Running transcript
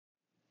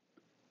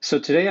So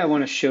today I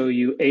want to show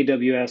you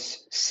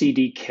AWS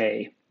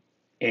CDK,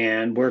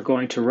 and we're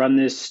going to run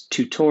this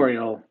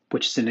tutorial,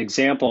 which is an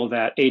example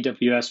that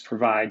AWS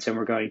provides, and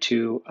we're going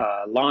to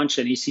launch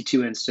an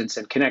EC2 instance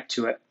and connect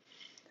to it.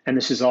 And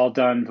this is all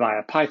done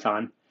via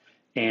Python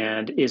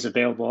and is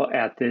available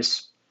at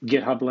this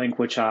GitHub link,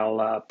 which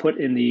I'll put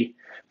in the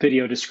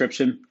video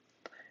description.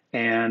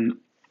 And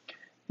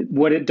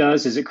what it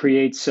does is it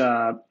creates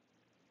a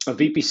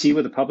VPC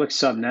with a public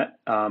subnet,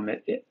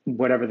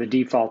 whatever the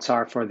defaults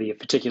are for the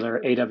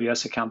particular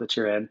AWS account that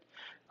you're in.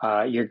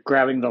 You're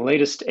grabbing the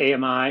latest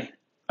AMI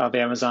of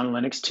Amazon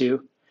Linux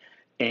 2,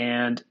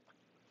 and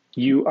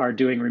you are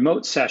doing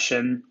remote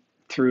session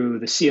through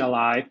the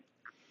CLI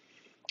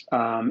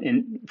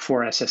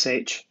for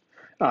SSH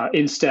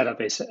instead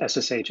of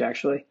SSH,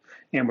 actually.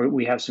 And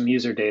we have some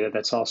user data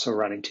that's also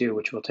running too,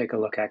 which we'll take a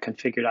look at,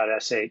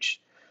 configure.sh.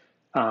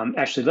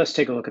 Actually, let's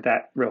take a look at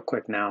that real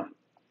quick now.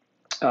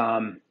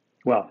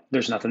 Well,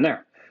 there's nothing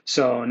there.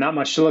 So not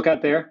much to look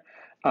at there.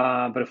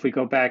 But if we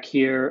go back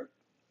here,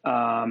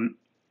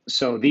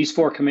 so these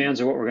four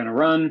commands are what we're going to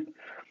run.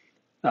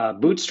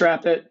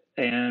 Bootstrap it,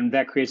 and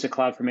that creates a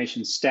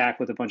CloudFormation stack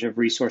with a bunch of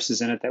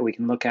resources in it that we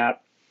can look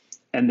at.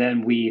 And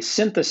then we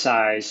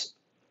synthesize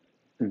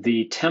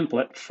the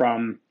template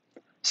from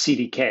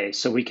CDK.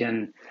 So we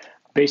can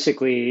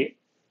basically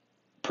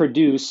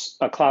produce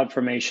a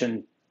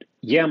CloudFormation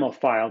YAML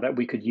file that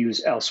we could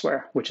use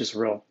elsewhere, which is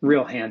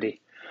real handy.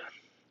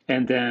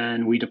 And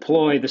then we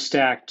deploy the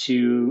stack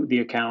to the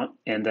account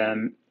and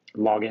then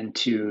log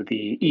into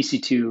the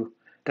EC2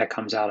 that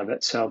comes out of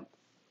it. So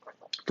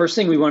first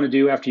thing we want to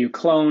do after you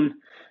clone,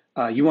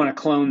 you want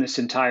to clone this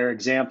entire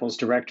examples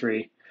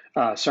directory,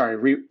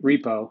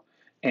 repo,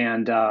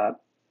 and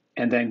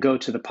then go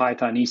to the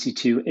Python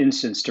EC2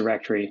 instance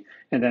directory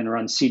and then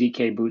run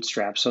CDK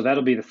bootstrap. So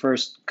that'll be the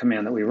first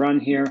command that we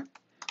run here,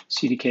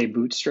 CDK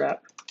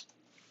bootstrap.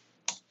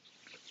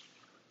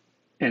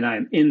 And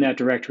I'm in that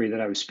directory that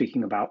I was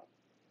speaking about.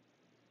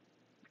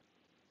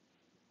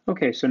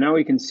 Okay, so now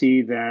we can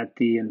see that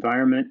the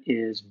environment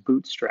is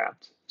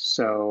bootstrapped.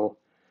 So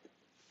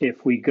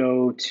if we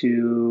go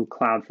to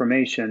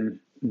CloudFormation,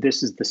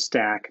 this is the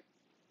stack.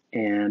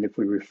 And if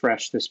we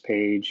refresh this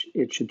page,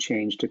 it should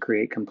change to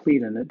create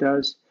complete, and it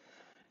does.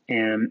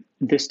 And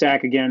this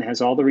stack, again, has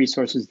all the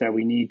resources that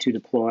we need to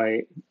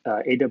deploy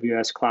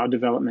AWS Cloud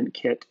Development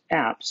Kit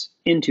apps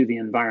into the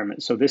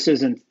environment. So this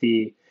isn't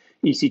the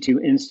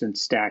EC2 instance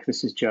stack.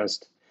 This is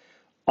just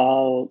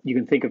all, you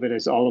can think of it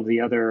as all of the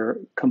other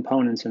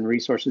components and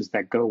resources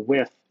that go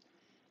with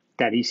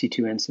that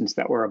EC2 instance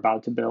that we're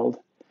about to build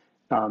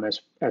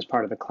as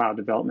part of the Cloud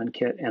Development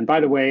Kit. And by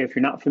the way, if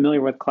you're not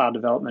familiar with Cloud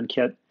Development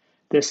Kit,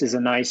 this is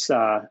a nice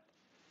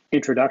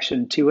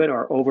introduction to it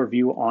or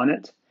overview on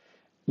it.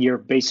 You're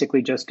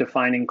basically just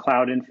defining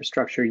cloud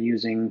infrastructure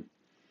using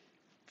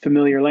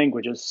familiar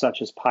languages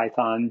such as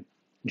Python,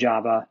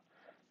 Java,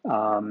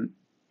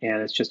 and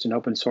it's just an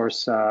open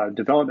source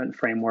development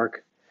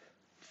framework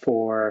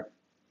for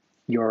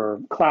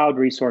your cloud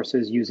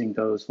resources using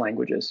those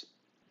languages.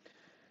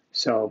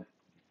 So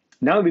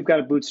now that we've got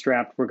a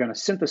bootstrap, we're going to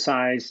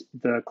synthesize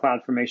the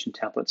CloudFormation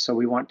template. So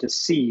we want to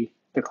see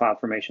the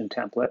CloudFormation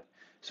template.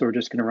 So we're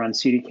just going to run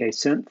CDK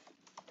synth.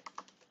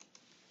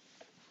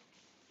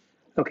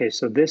 Okay,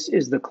 so this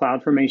is the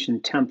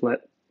CloudFormation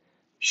template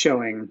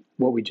showing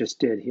what we just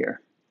did here.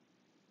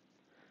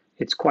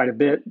 It's quite a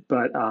bit,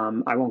 but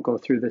I won't go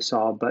through this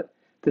all, but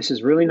this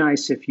is really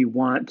nice if you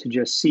want to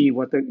just see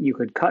what you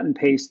could cut and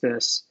paste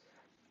this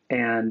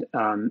and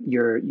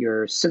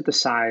your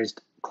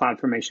synthesized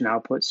CloudFormation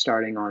output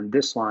starting on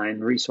this line,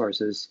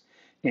 resources,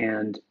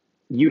 and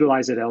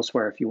utilize it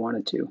elsewhere if you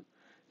wanted to.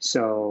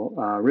 So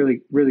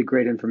really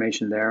great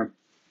information there.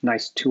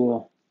 Nice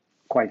tool,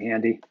 quite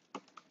handy.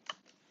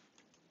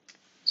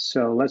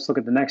 So let's look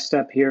at the next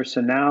step here.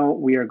 So now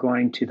we are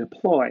going to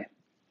deploy.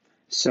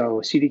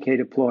 So CDK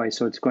deploy,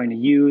 so it's going to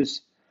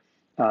use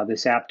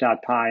this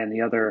app.py and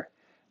the other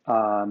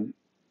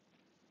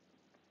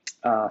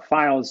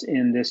files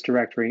in this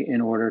directory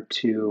in order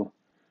to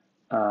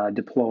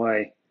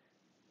deploy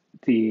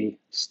the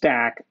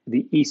stack,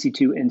 the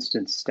EC2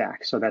 instance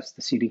stack. So that's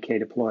the CDK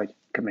deploy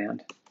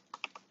command.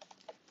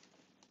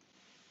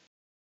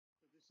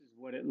 This is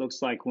what it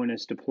looks like when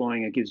it's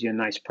deploying. It gives you a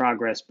nice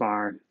progress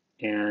bar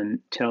and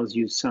tells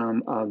you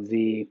some of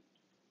the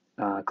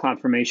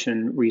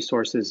CloudFormation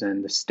resources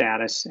and the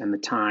status and the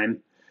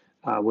time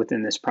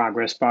within this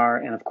progress bar.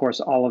 And of course,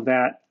 all of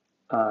that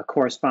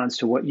corresponds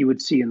to what you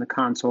would see in the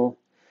console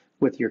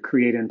with your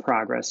create in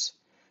progress.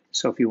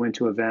 So if you went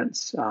to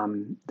events,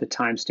 the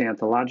timestamp,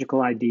 the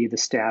logical ID, the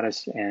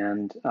status,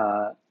 and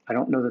I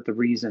don't know that the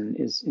reason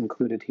is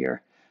included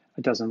here.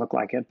 It doesn't look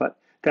like it, but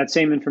that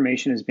same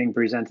information is being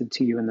presented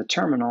to you in the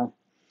terminal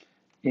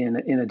in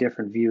a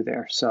different view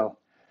there. So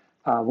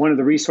one of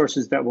the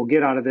resources that we'll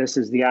get out of this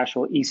is the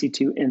actual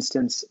EC2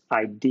 instance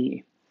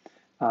ID.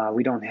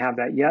 We don't have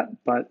that yet,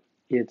 but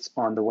it's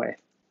on the way.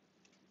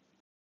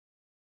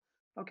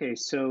 Okay,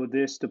 so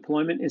this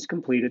deployment is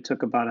complete. It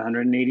took about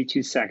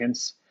 182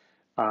 seconds.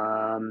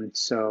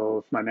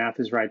 So if my math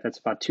is right, that's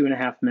about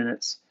 2.5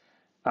 minutes.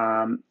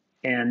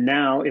 And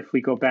now if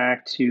we go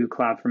back to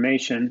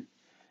CloudFormation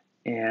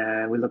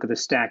and we look at the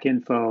stack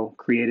info,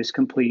 create is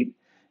complete.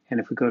 And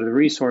if we go to the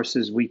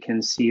resources, we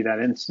can see that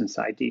instance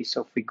ID.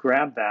 So if we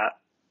grab that,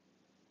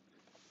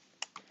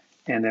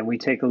 and then we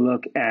take a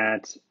look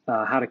at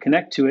how to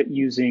connect to it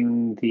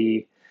using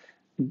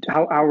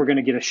how we're going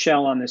to get a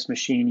shell on this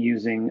machine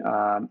using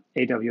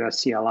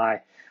AWS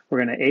CLI.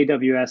 We're going to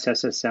AWS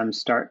SSM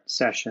start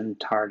session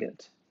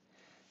target.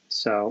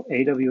 So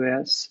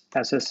AWS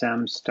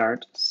SSM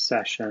start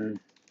session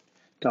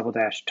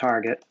 --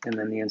 target, and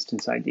then the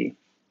instance ID.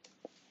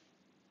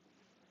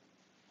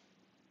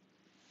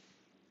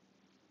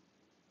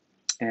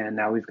 And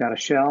now we've got a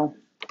shell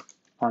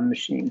on the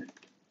machine.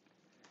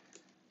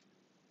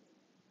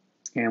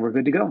 And we're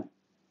good to go.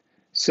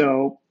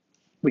 So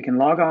we can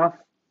log off.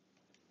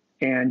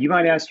 And you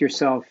might ask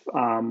yourself,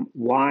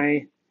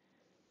 why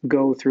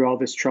go through all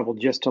this trouble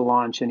just to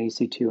launch an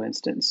EC2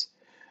 instance?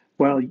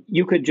 Well,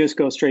 you could just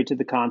go straight to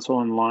the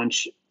console and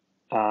launch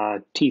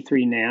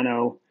T3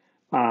 Nano,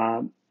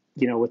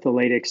 with the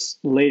latest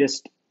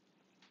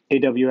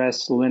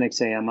AWS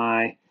Linux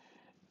AMI,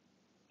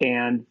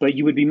 but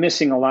you would be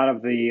missing a lot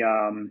of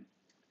the,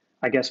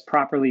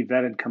 properly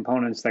vetted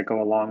components that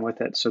go along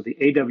with it. So the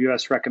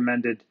AWS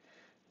recommended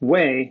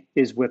way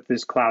is with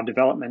this cloud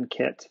development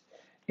kit.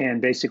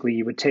 And basically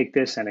you would take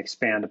this and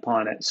expand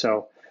upon it.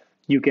 So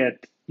you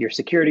get your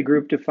security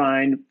group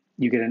defined,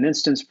 you get an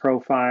instance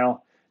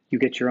profile, you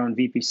get your own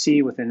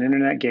VPC with an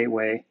internet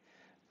gateway.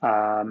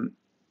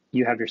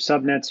 You have your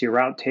subnets, your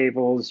route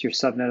tables, your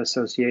subnet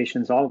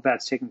associations, all of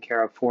that's taken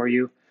care of for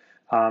you.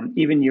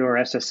 Even your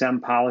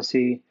SSM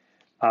policy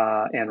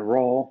and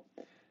role.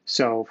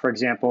 So for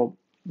example,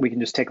 we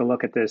can just take a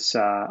look at this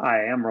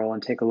IAM role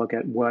and take a look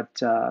at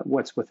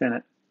what's within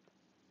it.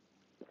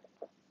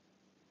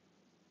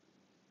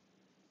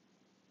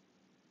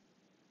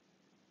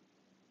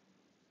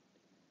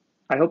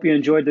 I hope you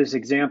enjoyed this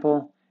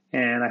example,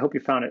 and I hope you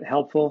found it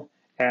helpful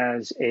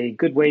as a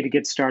good way to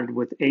get started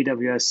with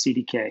AWS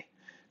CDK.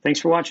 Thanks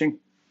for watching.